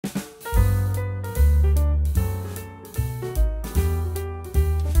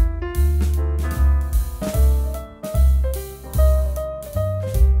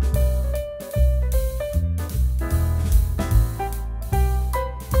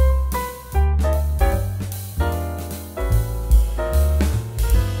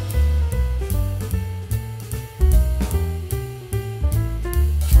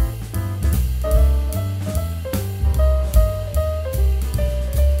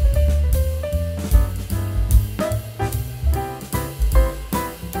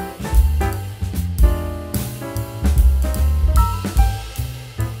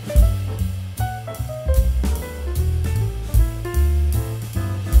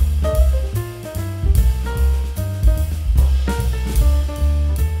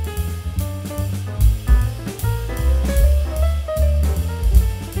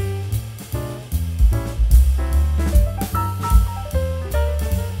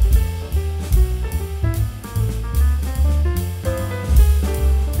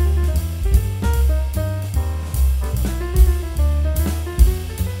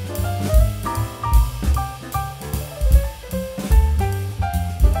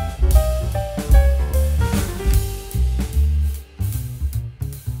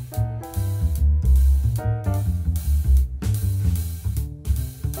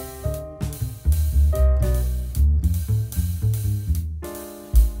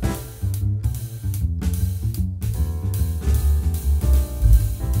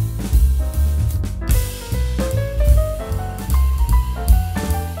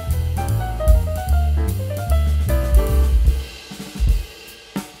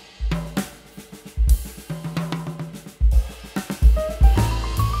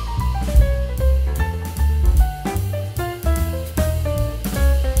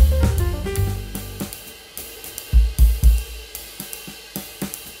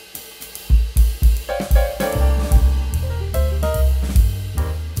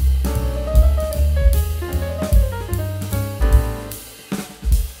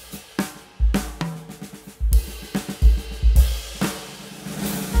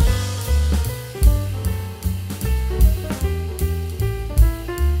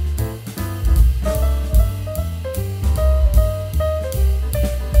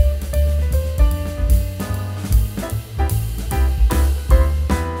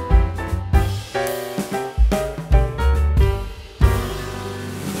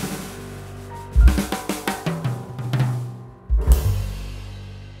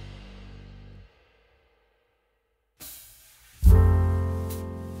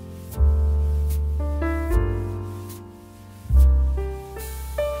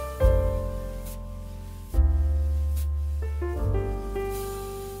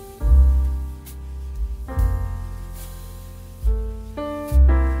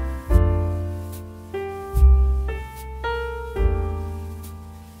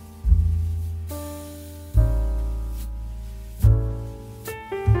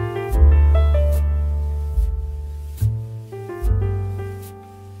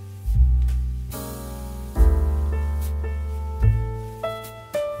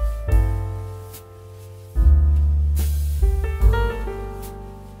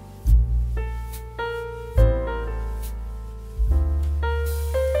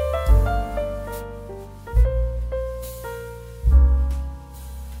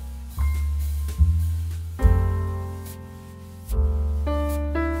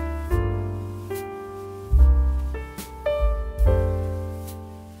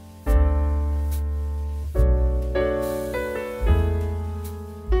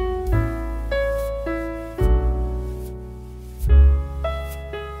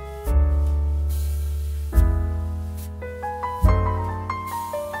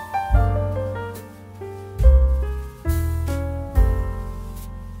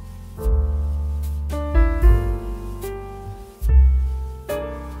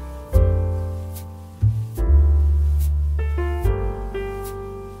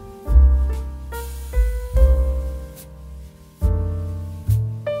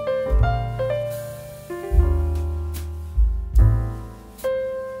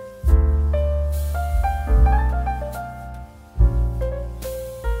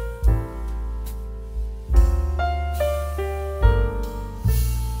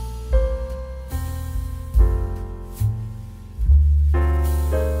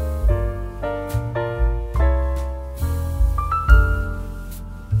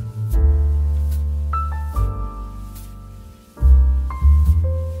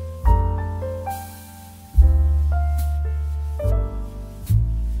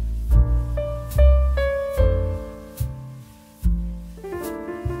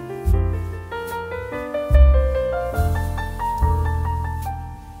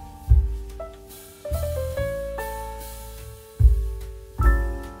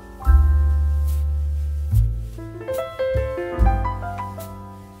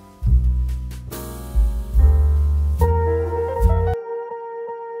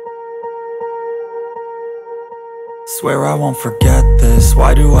Swear I won't forget this,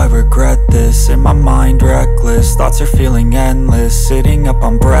 why do I regret this? In my mind reckless, thoughts are feeling endless. Sitting up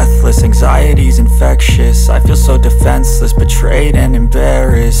I'm breathless, anxiety's infectious. I feel so defenseless, betrayed and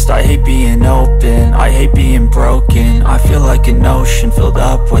embarrassed. I hate being open, I hate being broken. I feel like an ocean filled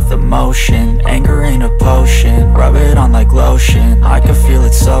up with emotion. Anger ain't a potion, rub it on like lotion. I can feel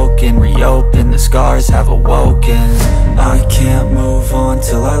it soaking, reopen, the scars have awoken. I can't move on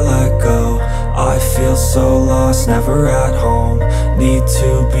till I let go. I feel so lost, never at home. Need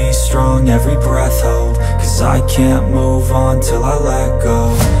to be strong, every breath hold. Cause I can't move on till I let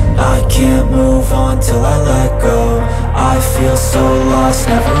go. I can't move on till I let go. I feel so lost,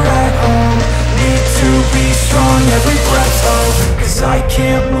 never at home. Need to be strong, every breath hold. Cause I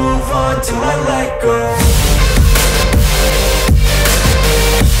can't move on till I let go.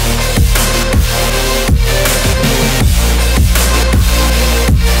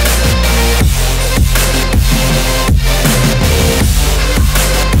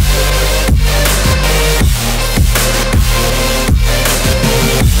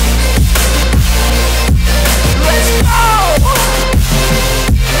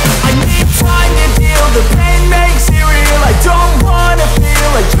 The pain makes it real, I don't wanna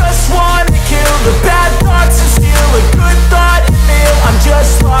feel, I just wanna kill the bad thoughts and steal a good thought and meal. I'm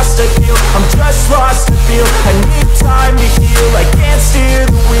just lost, I feel, I'm just lost, I feel. I need time to heal, I can't steer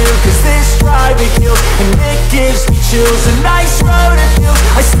the wheel. Cause this drive it kills, and it gives me chills. A nice road it feels,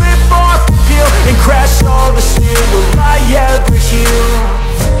 I slip off the peel and crash all the steel. Will I ever heal?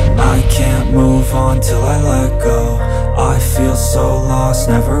 I can't move on till I let go. I feel so lost,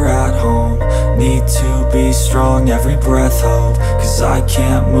 never at home. Need to be strong, every breath hold. Cause I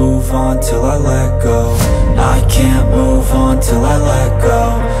can't move on till I let go. I can't move on till I let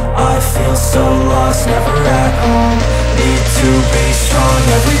go. I feel so lost, never at home. Need to be strong,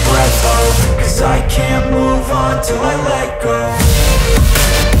 every breath hold. Cause I can't move on till I let go.